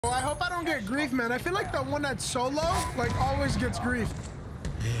hope I don't get grief, man. I feel like the one that's solo, like, always gets grief.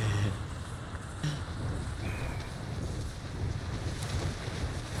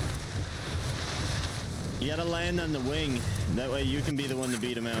 You gotta land on the wing. That way you can be the one to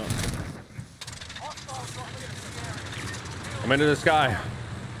beat him out. I'm into the sky.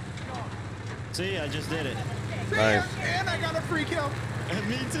 See, I just did it. Nice. And I got a free kill.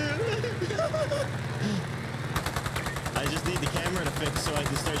 Me too. I just need the camera to fix so I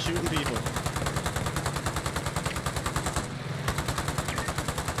can start shooting people.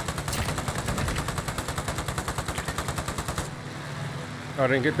 Oh, I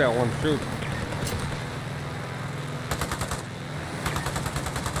didn't get that one. Shoot.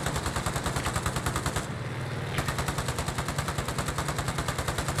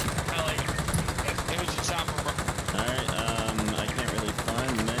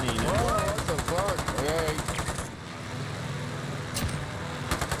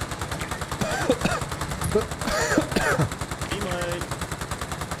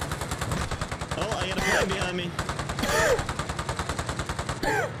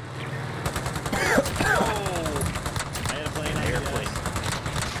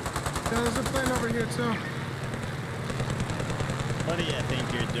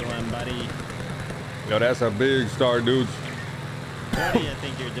 Yo, that's a big star, dudes. What do you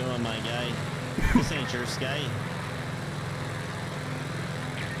think you're doing, my guy? This ain't your sky.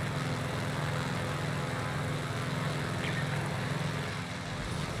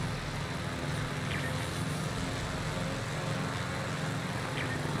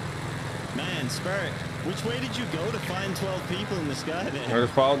 Man, Spurt, which way did you go to find 12 people in the sky then? I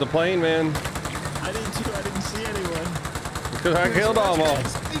just followed the plane, man. I did too. I didn't see anyone. Because I killed all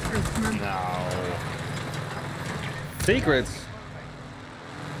of them. No. Secrets.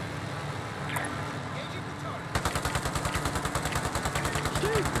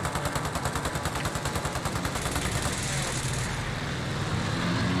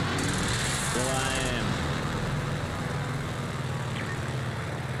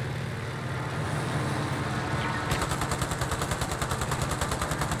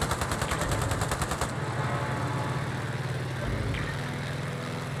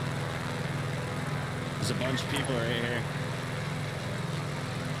 There's a bunch of people right here.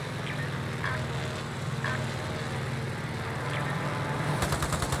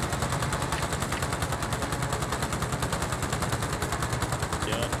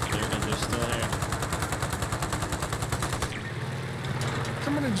 Yep, they're still here.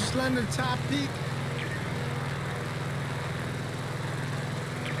 Someone just landed top peak.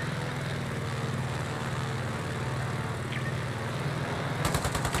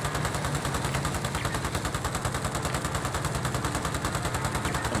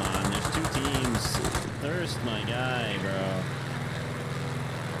 My guy, bro.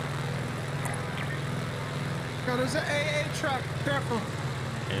 God, there's an AA truck. Careful.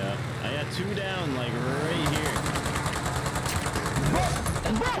 Yeah, I got two down, like right here.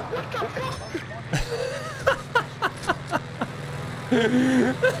 What the fuck?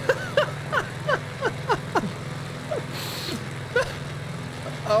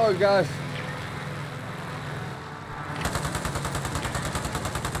 Oh gosh.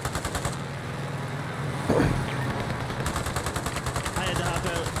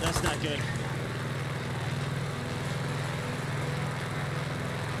 Good.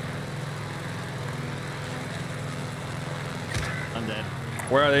 I'm dead.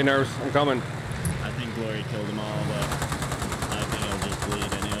 Where are they, Nurse? I'm coming. I think Glory killed them all, but I think I'll just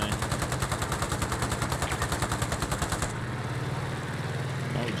bleed anyway.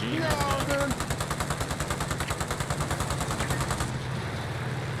 Oh, gee. No, man.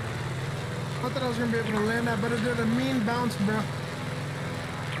 I thought I was gonna be able to land that, but it did a mean bounce, bro.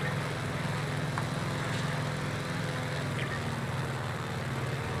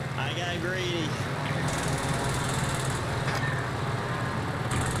 I got greedy.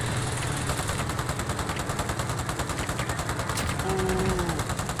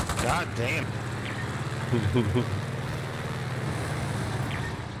 Ooh. God damn.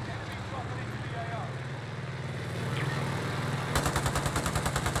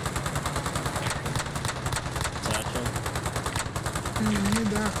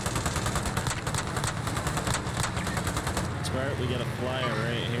 We got a flyer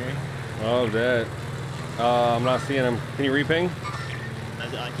right here. Oh, that. I'm not seeing him. Can you reping?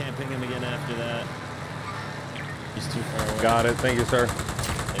 I can't ping him again after that. He's too far away. Got it. Thank you, sir.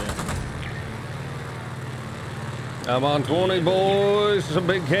 Yeah. I'm on 20, boys. It's a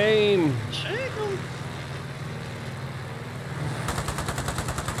big cane. Shake him.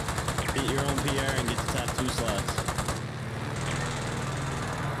 Beat your own PR and get the top 2 slots.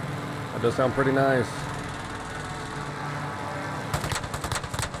 That does sound pretty nice.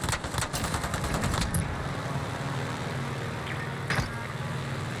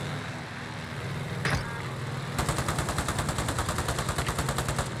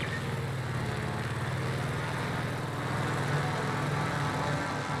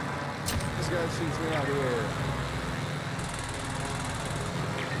 This guy shoots me out here.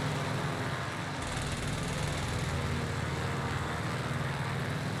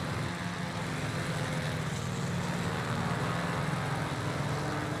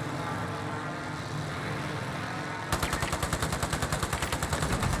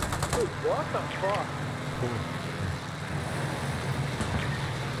 What the fuck?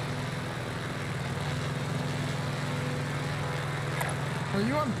 Are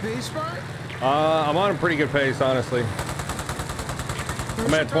you on pace, Bart? I'm on a pretty good pace, honestly.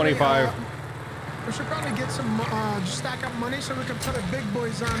 I'm at 25. We should probably get some, just stack up money so we can put the big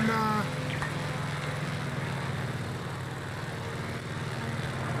boys on, no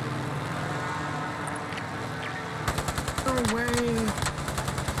way.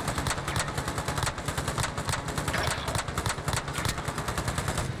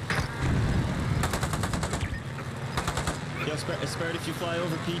 Yo, Spart, if you fly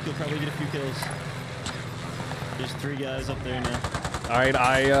over peak, you'll probably get a few kills. There's 3 guys up there now. All right,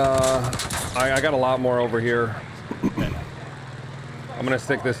 I got a lot more over here. Okay. I'm gonna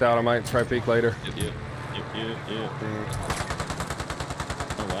stick this out. I might try peek later. Yep.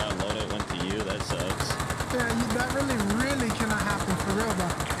 Oh wow, loadout went to you. That sucks. Yeah, that really cannot happen for real,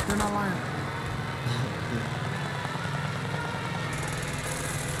 though. You're not lying.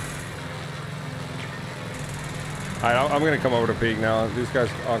 All right, I'm gonna come over to peak now. These guys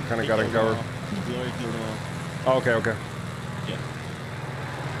all kind of got it covered. Glory killed them all. Oh, okay. Yeah.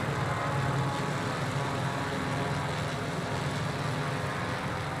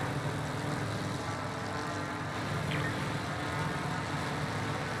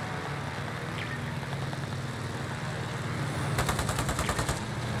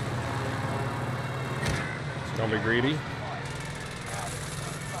 Don't be greedy.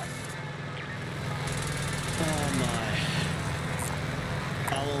 Oh my.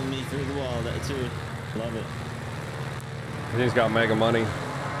 Following me through the wall, that too. Love it. He's got mega money.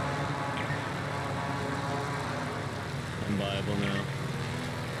 Unbuyable now.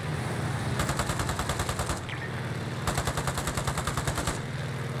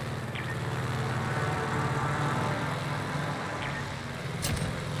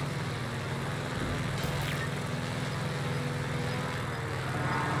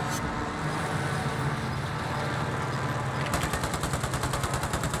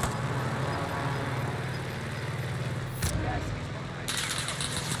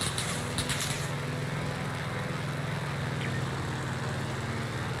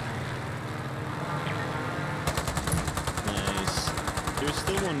 There's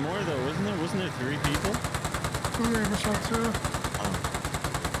still one more though, wasn't there? Wasn't there 3 people? Yeah, for sure too.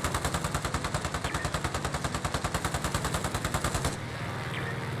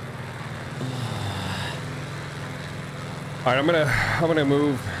 All right, I'm gonna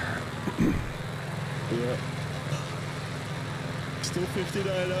move. Yeah. Still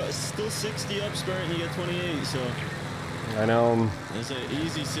 59 up, still 60 up, Spart, and you get 28, so. I know. That's an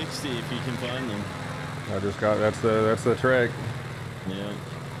easy 60 if you can find them. I just got, that's the trick. Yeah.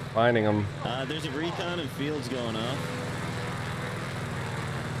 Finding them. There's a recon and fields going off.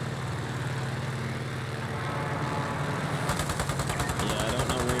 Yeah, I don't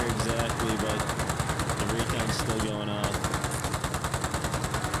know where exactly, but the recon's still going off.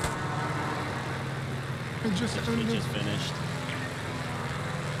 It just We ended. just finished.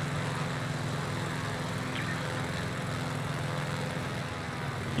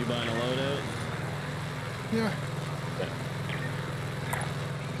 You buying a loadout? Yeah. Okay.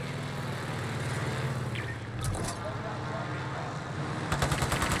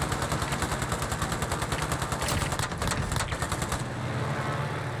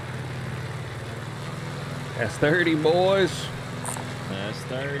 That's 30, boys. That's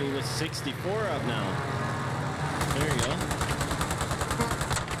 30 with 64 up now. There you go.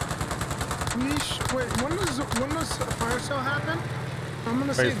 Wait, when does fire sale happen? I'm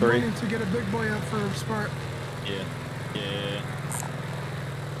gonna Phase save 3. money to get a big boy up for Spart. Yeah. Yeah.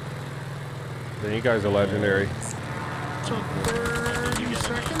 Then you guys are legendary. So 30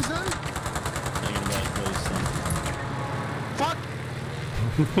 seconds then? I'm in a bad place then. Fuck!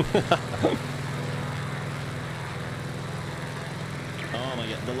 Oh my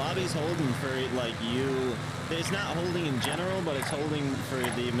god, the lobby's holding for like you. It's not holding in general, but it's holding for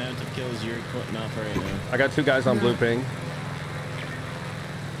the amount of kills you're putting up right now. I got 2 guys on blue ping.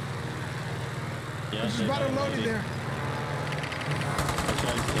 Yeah, Just bought a loadie there. I'll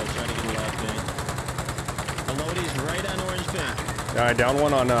try to get a live ping. The loadie's right on orange ping. Yeah, I down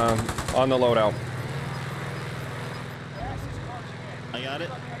one on the loadout. I got it.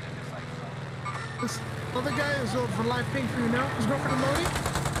 This other guy is over for live ping for you now. He's going for the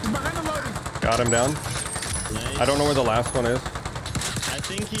loadie. He's behind the loadie. Got him down. Nice. I don't know where the last one is. I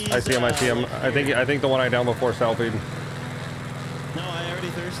think he's. I see him. I see him. I think the one I down before selfied. No, I already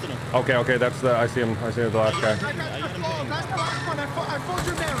thirsted him. Okay. That's the. I see him. I see the last guy. I got the fall. That's the last one. I followed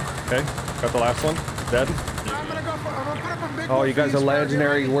you down. Okay, got the last one. Dead. I'm gonna put up a big Oh, one you for guys are Spark.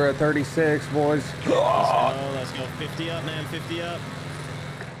 legendary. We're at 36, boys. Let's go. 50 up, man. 50 up.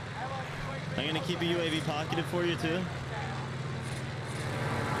 I'm gonna keep a UAV pocketed for you too.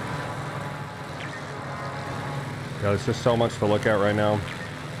 Yeah, there's just so much to look at right now. All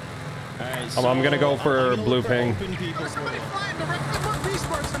right, so I'm gonna go for blue ping. There's somebody flying directly above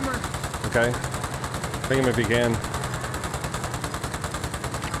V-Spark somewhere. Okay. Ping him if you can.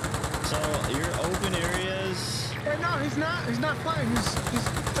 So your open areas. Hey, no, he's not. He's not flying. He's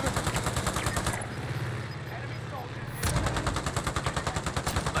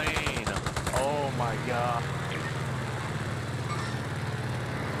Plane. Oh my god.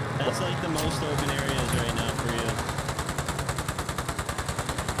 That's like the most open areas right now for you.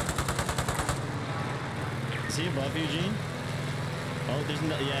 Is he above you, Gene? Oh, there's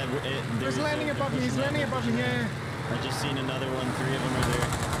no. Yeah, He's landing above me. He's landing above me. Yeah. I just seen another one. 3 of them are there.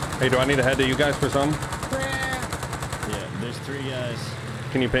 Hey, do I need to head to you guys for some? Yeah. Yeah, there's 3 guys.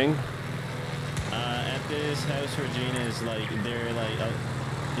 Can you ping? At this house where Gene is, like, they're like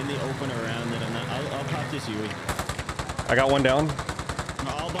in the open around it. I'll pop this UE. I got one down.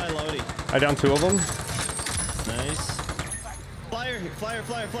 I'll buy Lodi. I down 2 of them. Nice. Flyer.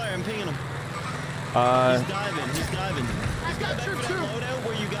 I'm pinging him. He's diving. He's diving. He's got back for that loadout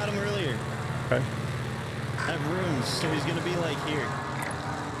where you got him earlier. Okay. I have runes, so he's gonna be like here.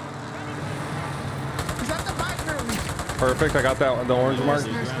 He's at the back currently. Perfect. I got that the orange mark.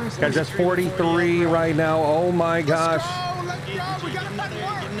 Nice. Guys, that's 43 right now. Oh my gosh. Let's go. We gotta find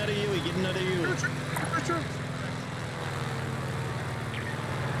more. Get another UE. Get another UE. True.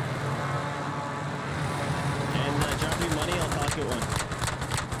 And drop me money. I'll pocket one.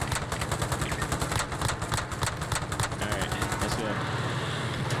 All right, let's go.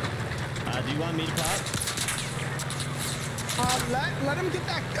 Do you want me to pop? Let him get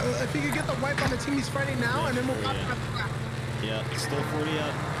that. If he could get the wipe on the team he's fighting now, and then we'll pop him after that. Yeah, still 40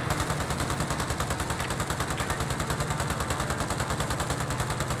 up.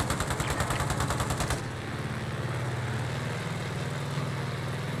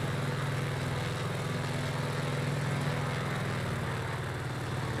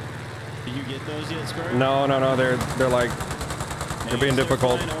 Did you get those yet, Scar? No. They're like they're being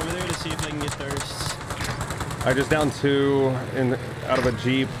difficult. Over there to see if I can get thirsts. I just down 2 out of a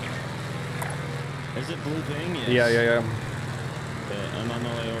Jeep. Is it blue ping? Yes. Yeah. Okay, I'm on my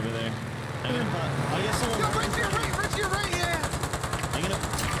way over there. I'm gonna pop. I guess someone. Yo, right to your right, yeah. I'm gonna.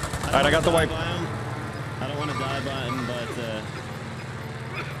 Alright, I got the wipe. I don't want to die by him, but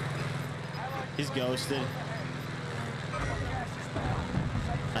he's ghosted.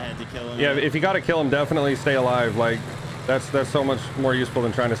 I had to kill him. Yeah, if you got to kill him, definitely stay alive. Like that's so much more useful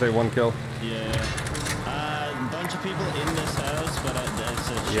than trying to save 1 kill. Yeah. Bunch of people in this house, but that's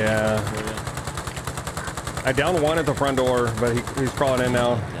a shit Yeah. for you. I downed 1 at the front door, but he's crawling in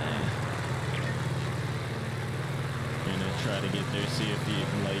now. Dang. I'm gonna try to get there, see if you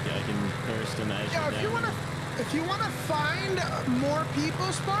like I can thirst him as Yo, if you wanna find more people,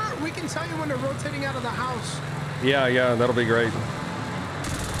 Spart, we can tell you when they're rotating out of the house. Yeah, that'll be great.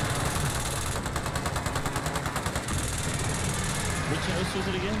 Which house was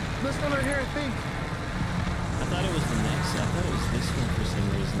it again? This one right here, I think. I thought it was the next. I thought it was this one for some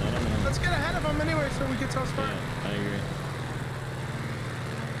reason. I don't know. Let's get ahead of them anyway, so we can tell Spart. Yeah, I agree.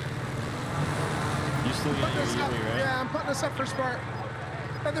 You still got your UE, right? Yeah, I'm putting this up for Spart.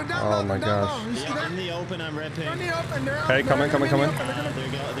 But they're down Oh low. my They're down gosh. low. You see Yeah, that? in the open, I'm red They're pink. in the open. They're out. Okay, come in. They're in the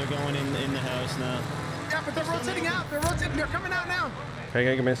open. They're going in the house now. Yeah, but they're rotating out. They're rotating. They're coming out now.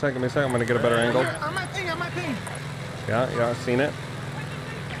 Okay, give me a second. I'm gonna get a better angle. On my ping. Yeah, I've seen it.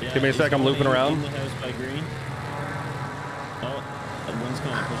 Yeah, Give me a he's sec, I'm going looping in around. the house by green. Oh, one's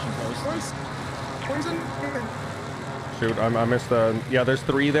kind of pushing post. One's in. Shoot, I missed the. Yeah, there's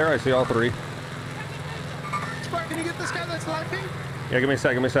 3 there. I see all 3. Spart, can you get this guy that's live ping? Yeah, give me a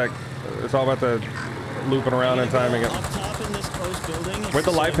sec. It's all about the looping around and timing it. Up top in this close building. Where'd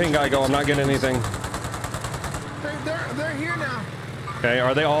the live ping guy go? I'm not getting anything. They're here now. Okay,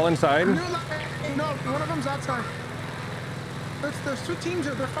 are they all inside? No, one of them's outside. There's 2 teams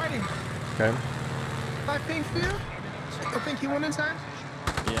here. They're fighting. Okay. Live ping for you? I think he went inside.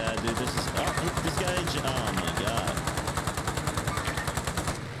 Yeah, dude, this guy, oh my god.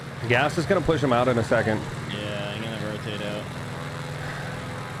 Gas is gonna push him out in a second. Yeah, I'm gonna rotate out.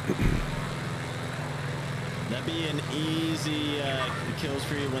 That'd be an easy kills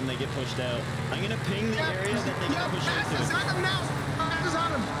for you when they get pushed out. I'm gonna ping the area that they get pushed out to. Is on him now. Is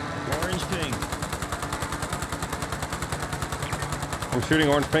on him. Orange ping. I'm shooting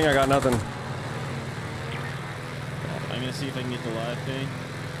orange ping. I got nothing. I'm gonna see if I can get the live ping.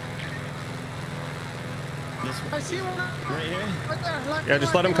 This one. I see one. Right here? Right there. Live Yeah, ping,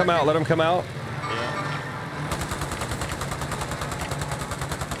 just live let him ping, come live out. ping. Let him come out. Yeah.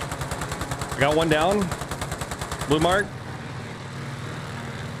 I got one down. Blue mark.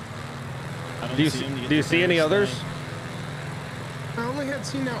 I don't Do you see him to get do you the see any first others? thing. I only had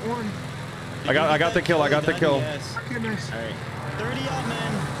seen that one. I got the kill. I got the kill. Yes. Okay, nice. All right. 30 out,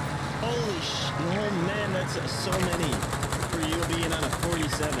 man. Holy sh! Oh man, that's so many for you being on a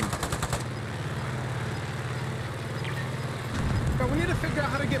 47. But we need to figure out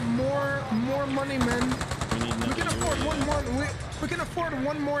how to get more money, man. We need We can afford one more. We can afford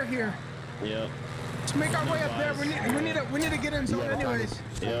one more here. Yep. To make our way up there, we need to get in zone anyways.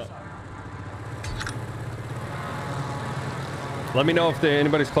 Yep. Let me know if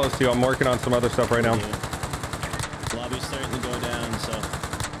anybody's close to you. I'm working on some other stuff right now. Lobby's starting to go down, so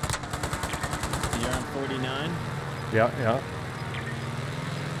you're on 49. Yeah, yeah.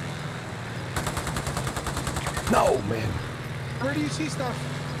 No, man. Where do you see stuff?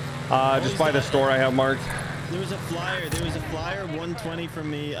 Just by the store I have marked. There was a flyer. 120 from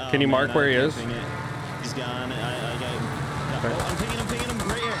me. Can you mark where he is? He's gone. I got him. Okay. Oh, I'm pinging him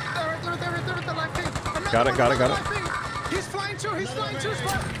right here. Right there, with the live ping. Got it. He's flying too.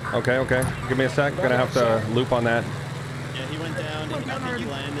 Spot. Okay, okay. Give me a sec. Gonna have to loop on that. Yeah, he went down. I think he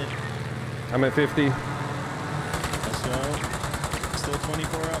landed. I'm at 50. Let's go. Still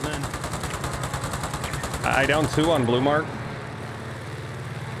 24 out, man. I down 2 on blue mark.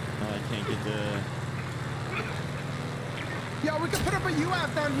 Oh, I can't get the... Yeah, we can put up a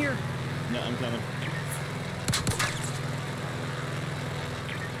UAV down here. No, I'm coming.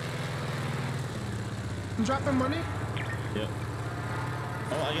 I'm dropping money. Yep.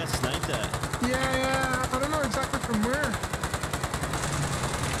 Oh, I got sniped at. Yeah. I don't know exactly from where.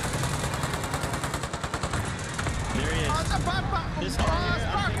 There he is. Oh, it's a bot. This guy here, I'm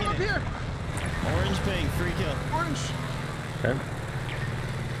Spark, pinging come up it. here. Orange ping, free kill. Orange. Okay.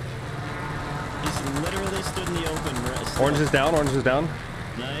 He's literally stood in the open. Orange is down.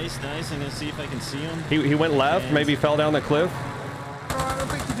 Nice. I'm gonna see if I can see him. He went left. And Maybe fell down the cliff. Oh, I don't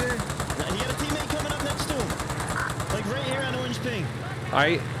think he did. And he got a teammate coming up next to him. Like right here on orange ping. All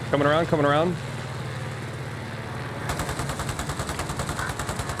right, coming around.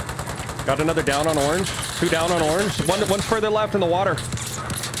 Got another down on orange. 2 down on orange. One's further left in the water.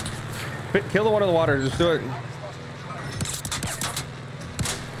 Kill the one in the water. Just do it.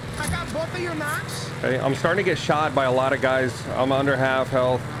 I got both of your knocks. Okay, I'm starting to get shot by a lot of guys. I'm under half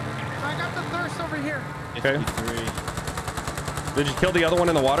health. I got the thirst over here. Okay. 53. Did you kill the other one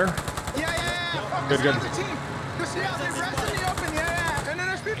in the water? Yeah. Good. The team. You see how they rest in the open? Yeah. And then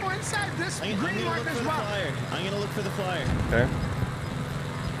there's people inside this I'm green gonna mark look as for the well. flyer. I'm gonna look for the flyer. Okay.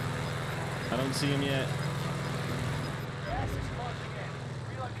 I don't see him yet.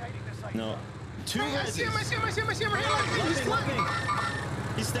 No. Two Hey, I see him. reses. Right here. He's flying. Looking.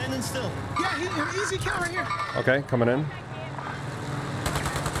 He's standing still. Yeah, easy kill right here. Okay, coming in.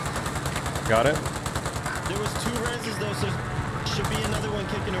 Got it. There was 2 reses though, so should be another one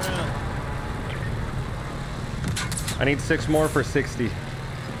kicking around. I need 6 more for 60. Oh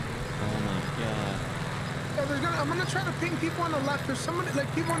my god. Yeah, I'm gonna try to ping people on the left. There's somebody,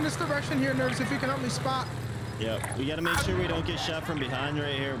 like people in this direction here, Nerves, if you can help me spot. Yep. We gotta make sure we don't get shot from behind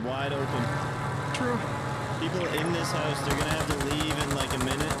right here, wide open. True. People in this house, they're gonna have to leave in like a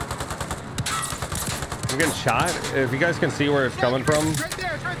minute. I'm getting shot. If you guys can see where it's coming from. It's right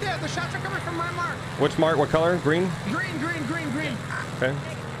there. The shots are coming from my mark. Which mark? What color? Green? Green. Okay.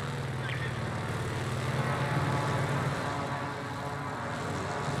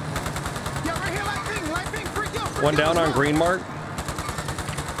 Yeah, right here, light ping, free kill. One down on green mark.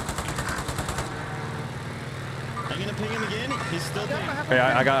 I'm gonna ping him again. He's still pinging. Hey,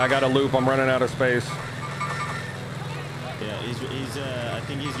 I got a loop. I'm running out of space. Yeah, he's I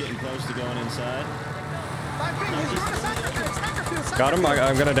think he's getting close to going inside. Light ping, he's going to soccer field. Got him.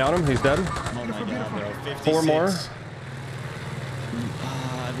 I'm gonna down him. He's dead. Oh my god, bro. 56. 4 more.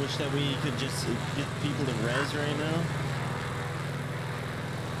 I wish that we could just get people to res right now.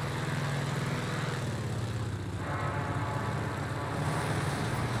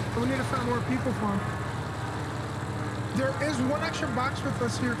 We need to find more people for him. There is one extra box with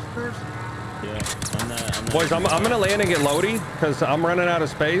us here first. Yeah, on that. Boys, I'm gonna land and get loady because I'm running out of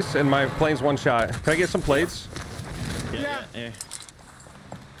space and my plane's one shot. Can I get some plates? Yeah.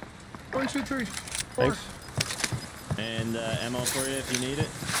 1, 2, 3, 4. Thanks. And ammo for you if you need it.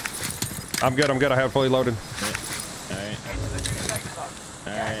 I'm good. I have fully loaded. Yeah.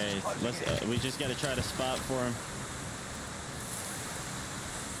 All right. Let's. We just gotta try to spot for him.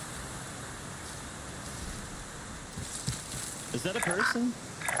 Is that a person?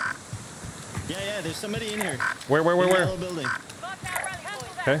 Yeah. There's somebody in here. Where? In the yellow building.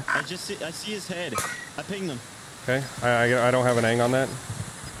 Okay. I see his head. I pinged him. Okay. I don't have an ang on that.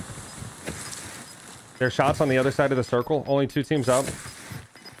 There's shots on the other side of the circle. Only 2 teams out.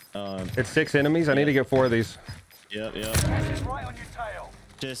 It's 6 enemies. I need to get 4 of these. Yep. Right on your tail.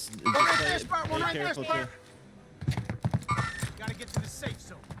 Just One right there, Spart. One right there, careful Spart. too. Gotta get to the safe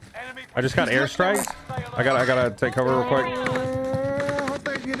zone. Enemy. I just got airstrike. I gotta take cover real quick. Hope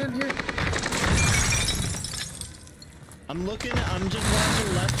they get in here. I'm just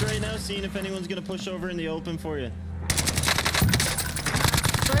watching left right now, seeing if anyone's gonna push over in the open for you.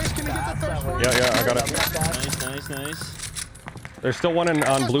 Nice, can you get the third one? Yeah, I got it. Nice. There's still one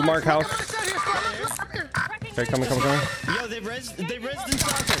on Blue Mark house. Okay, coming. Yo, they rezzed in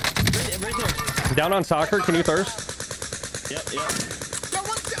soccer. Right there. Down on soccer. Can you thirst? Yep. Yo,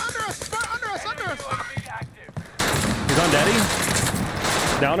 one's under us, Spart, under us. He's on daddy.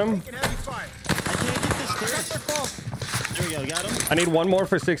 Down him. I can't get this thirst. There we go, got him. I need 1 more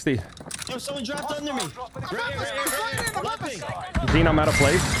for 60. Yo, someone dropped under me. Right here. Left ping. Gene, I'm out of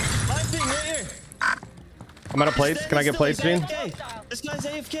plates. Left ping, right here. I'm out of plates. Can I get plates, Gene? This guy's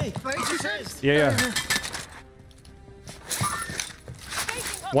AFK. Yeah.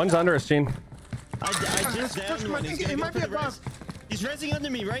 One's under us, Gene. I just downed one. He's gonna go for the res. He's rezzing under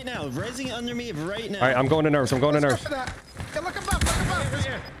me right now. All right, I'm going to nurse. Yeah, look above.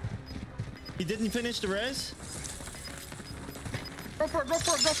 He didn't finish the res. Go for it. I'm with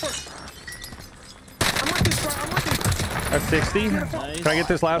you, Spart. I'm with you. That's 60. Nice. Can I get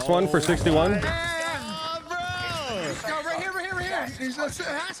this last one for 61? Yeah. Yo, right here. It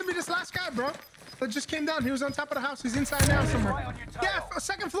has to be this last guy, bro. That just came down. He was on top of the house. He's inside now somewhere. Yeah,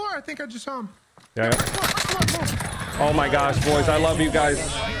 second floor. I think I just saw him. Yeah. First floor. Oh my gosh, boys. I love you guys.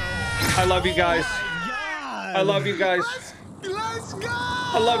 I love you guys. Let's go.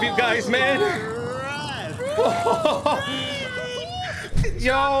 I love you guys, man.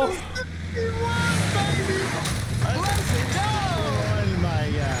 Yo.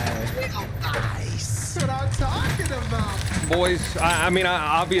 That's what I'm talking about. Boys, I mean,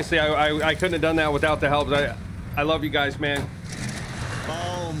 obviously, I couldn't have done that without the help. I love you guys, man.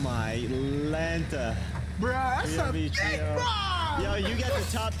 Oh my Lanta. Bro, that's a big bomb. Yo, you got the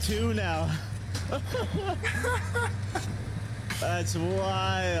top 2 now. That's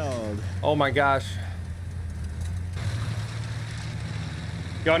wild. Oh my gosh.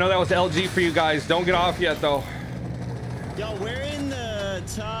 Yo, I know that was LG for you guys. Don't get off yet, though. Yo, we're in the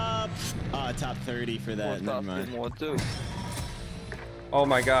top 30 for that. Never mind. Oh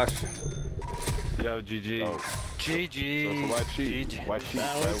my gosh. Yo, GG. GG. White sheet. That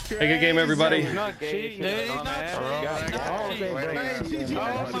was Hey, good game, everybody. He's not cheating. He's not cheating.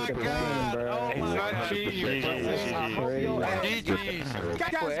 Oh my god. He's not cheating.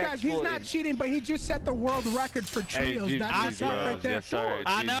 Guys, he's not cheating, but he just set the world record for trios. That's right there. Yes, sir.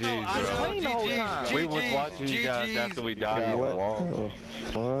 I know. We was watching you guys after we died.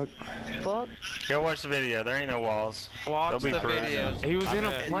 Fuck. Go watch the video. There ain't no walls. Watch the videos. He was in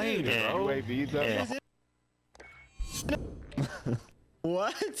a plane, bro. UAVs up.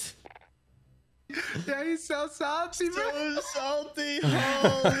 What? Yeah, he's so salty, bro. So salty.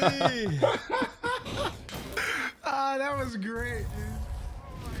 Holy. Ah, that was great,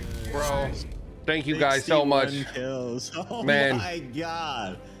 dude. Bro, thank you guys so much. 61 kills. Oh Man. my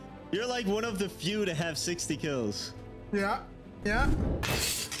god. You're like one of the few to have 60 kills. Yeah.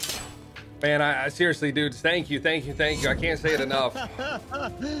 Man, I seriously, dudes, thank you. I can't say it enough.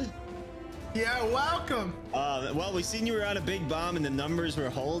 Yeah, welcome. Well, we seen you were on a big bomb and the numbers were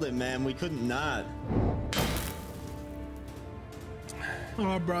holding, man. We couldn't not.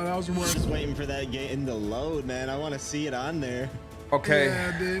 Oh, bro, that was worth Just waiting for that game to load, man. I want to see it on there. Okay.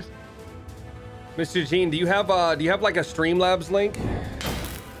 Yeah, dude. Mr. Gene, do you have like a Streamlabs link?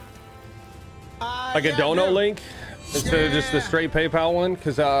 Like a Dono link? Instead of just the straight PayPal one?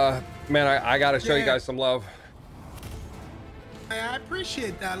 Because, man, I got to show you guys some love. I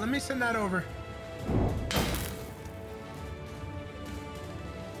appreciate that. Let me send that over.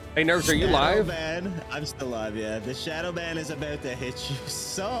 Hey, Nerves, are you live? Ban. I'm still live, yeah. The shadow ban is about to hit you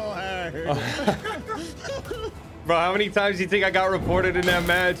so hard. Bro, how many times do you think I got reported in that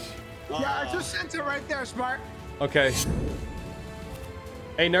match? Yeah, I just sent it right there, Smart. Okay.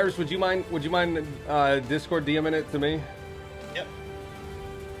 Hey, Nerves, would you mind Discord DMing it to me? Yep.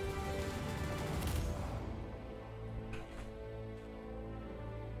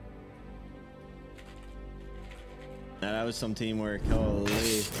 Now that was some teamwork.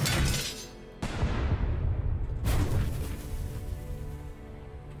 Holy.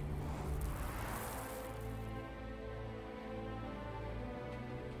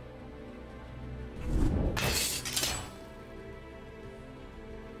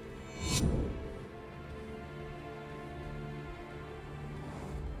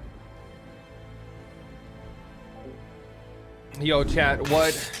 Yo, chat,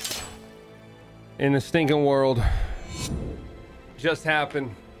 what in the stinking world just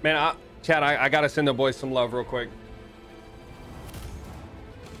happened? Man, chat, I gotta send the boys some love real quick.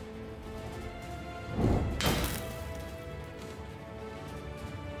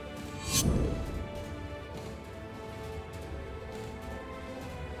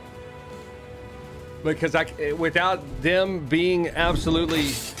 Because without them being absolutely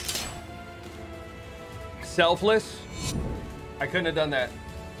selfless, I couldn't have done that.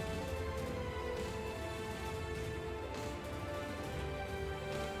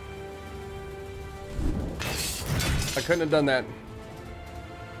 I couldn't have done that.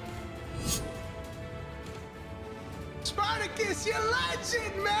 Spartakus, you're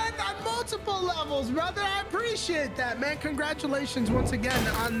legend, man, on multiple levels, brother. I appreciate that, man. Congratulations once again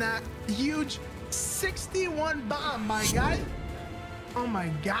on that huge 61 bomb, my guy. Oh my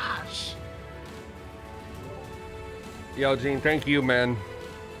gosh. Yo, Gene, thank you, man.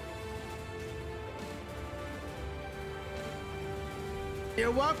 You're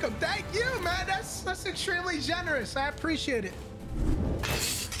welcome. Thank you, man. That's extremely generous. I appreciate it.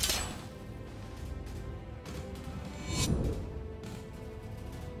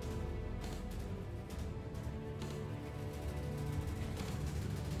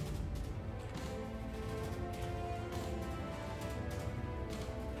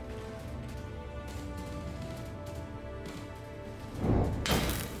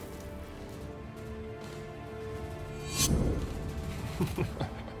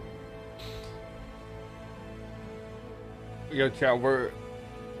 Yo, chat, we're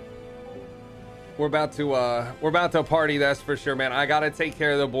about to party, that's for sure, man. I gotta take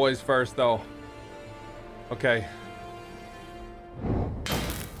care of the boys first, though. Okay.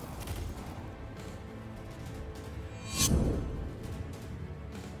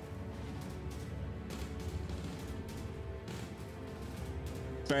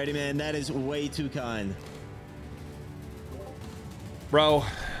 Friday, man, that is way too kind. Bro.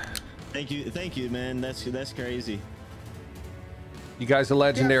 Thank you, man. That's crazy. You guys are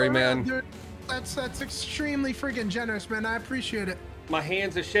legendary, yeah, man. Dude, that's extremely freaking generous, man. I appreciate it. My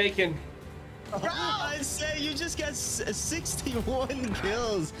hands are shaking. I say you just got 61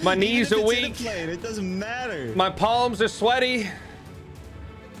 kills. My knees are weak. It doesn't matter. My palms are sweaty.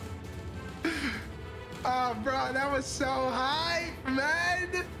 Oh, bro, that was so high, man.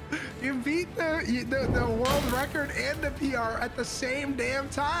 You beat the world record and the PR at the same damn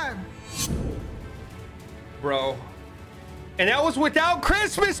time. Bro. And that was without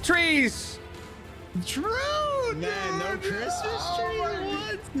Christmas trees. True, man. No Christmas trees.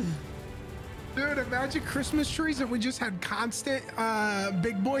 What? Dude, imagine Christmas trees that we just had constant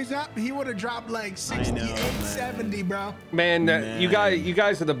big boys up. He would have dropped like 68, 70, bro. Man, you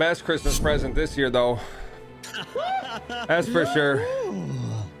guys are the best Christmas present this year, though. That's for sure.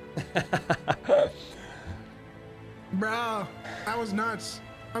 Bro, that was nuts.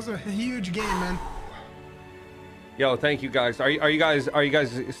 That was a huge game, man. Yo, thank you guys. Are you guys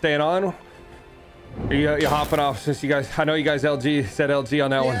staying on? Are you hopping off since you guys? I know you guys said LG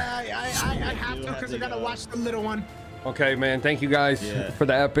on that one. Yeah, I have to because I gotta watch the little one. Okay, man. Thank you guys for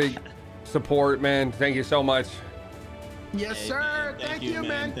the epic support, man. Thank you so much. Yes, sir. Thank you,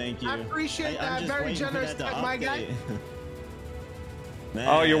 man. Thank you. I appreciate that. Very generous, my guy. Man,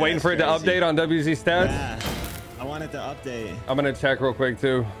 oh, you're waiting for it to update on WZ stats? Yeah, I want it to update. I'm gonna check real quick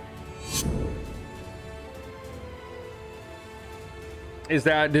too.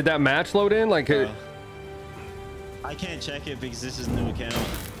 Did that match load in? Like I can't check it because this is a new account.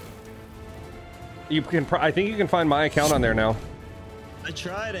 You can. I think you can find my account on there now. I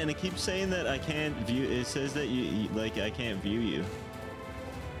tried and it keeps saying that I can't view. It says that you like I can't view you.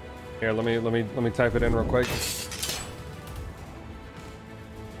 Here, let me type it in real quick.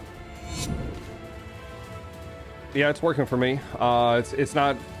 Yeah, it's working for me. It's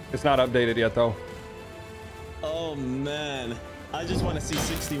not updated yet though. Oh man. I just want to see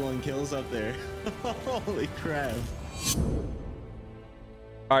 61 kills up there. Holy crap.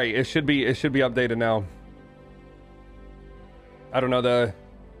 All right, it should be updated now. I don't know,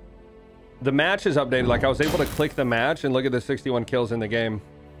 the match is updated. Like I was able to click the match and look at the 61 kills in the game.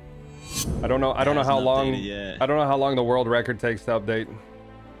 I don't know how long the world record takes to update.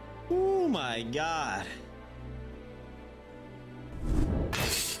 Oh my god.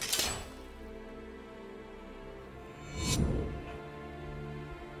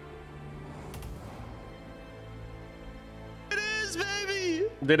 It is, baby.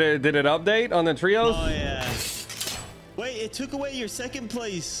 Did it update on the trios? Oh yeah. Wait, it took away your second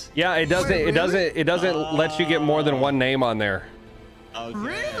place. Yeah, it doesn't. Wait, really? It doesn't let you get more than one name on there. Okay.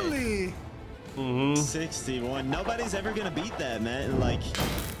 Really? 61. Nobody's ever gonna beat that, man. Like,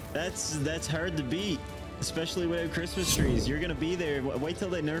 that's hard to beat, especially with Christmas trees. You're gonna be there. Wait till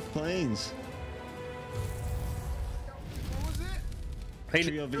they nerf planes. What was it?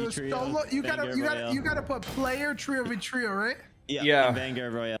 Trio v It was trio. solo. You Vanguard gotta put player trio v trio, right? Yeah. and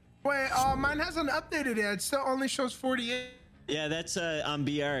Vanguard Royale. Wait, mine hasn't updated yet. It still only shows 48. Yeah, that's on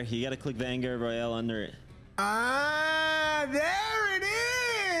BR. You gotta click Vanguard Royale under it. Ah, there it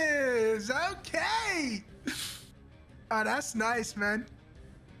is. Okay. Oh, that's nice, man.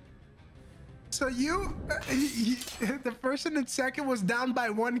 So the person in second was down by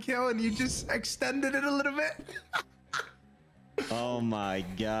 1 kill, and you just extended it a little bit. Oh my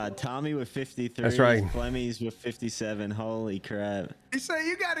god. Tommy with 53. That's right. Flemmies with 57. Holy crap. He said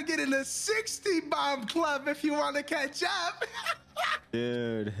you gotta get in the 60 bomb club if you want to catch up.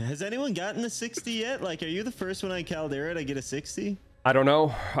 Dude, has anyone gotten a 60 yet? Like, are you the first one on Caldera to get a 60? I don't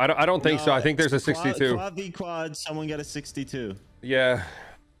know. I don't think so. I think there's a 62. Quad v quad, someone got a 62. Yeah.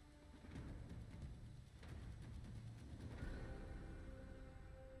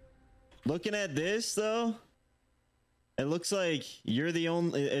 Looking at this though, it looks like you're the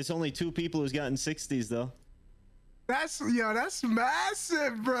only. It's only 2 people who's gotten 60s though. That's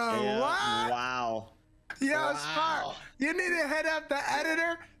massive, bro. Yeah, What? wow. Yo, Wow. Smart. You need to hit up the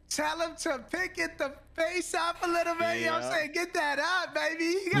editor. Tell him to pick it the face up a little bit. You know what I'm Yeah. saying? Get that up, baby.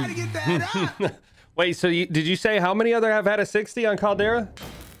 You gotta get that up. Wait, so did you say how many other have had a 60 on Caldera?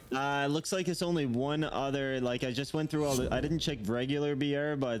 Looks like it's only one other. Like, I just went through all the. I didn't check regular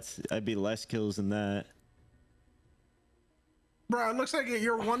BR, but I'd be less kills than that. Bro, it looks like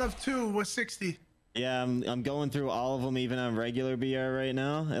you're one of 2 with 60. Yeah, I'm going through all of them, even on regular BR right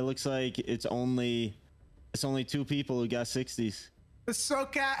now. It looks like it's only 2 people who got 60s. The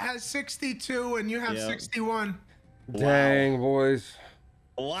SoCat has 62 and you have Yep. 61. Dang, boys.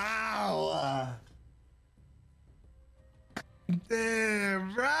 Wow.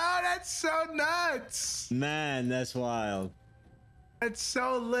 Damn, bro, that's so nuts. Man, that's wild. That's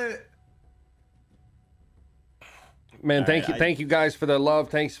so lit. Man, All right, thank you guys for the love.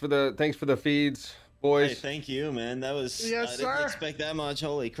 Thanks for the feeds, boys. Hey, thank you, man. That was. Yes, I sir. didn't expect that much.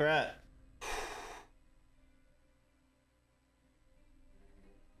 Holy crap.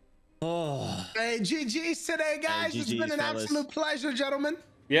 Oh. Hey, GG's today, guys. It's GGs, been an fellas. absolute pleasure, gentlemen.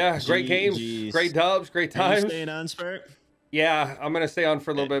 Yeah, great games, GGs. great dubs, great Are you times. staying on, Spurt? Yeah, I'm gonna stay on for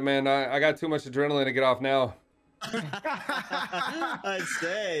a little bit, man. I got too much adrenaline to get off now. I'd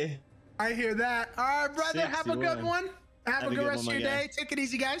say. I hear that. All right, brother. Have a good 61. one. Have a good rest of my your guy. day. Take it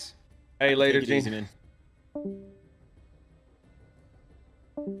easy, guys. Hey, later, Take it easy, Gene. man.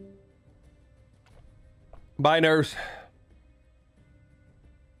 Bye, nurse.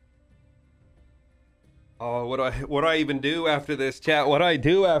 Oh, what do I even do after this, chat? What do I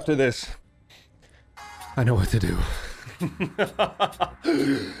do after this? I know what to do.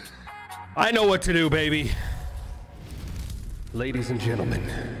 I know what to do, baby. Ladies and gentlemen,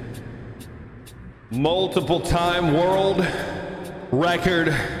 multiple-time world record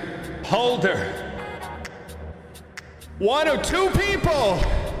holder. 1 of 2 people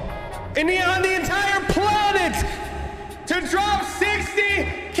on the entire planet to drop 60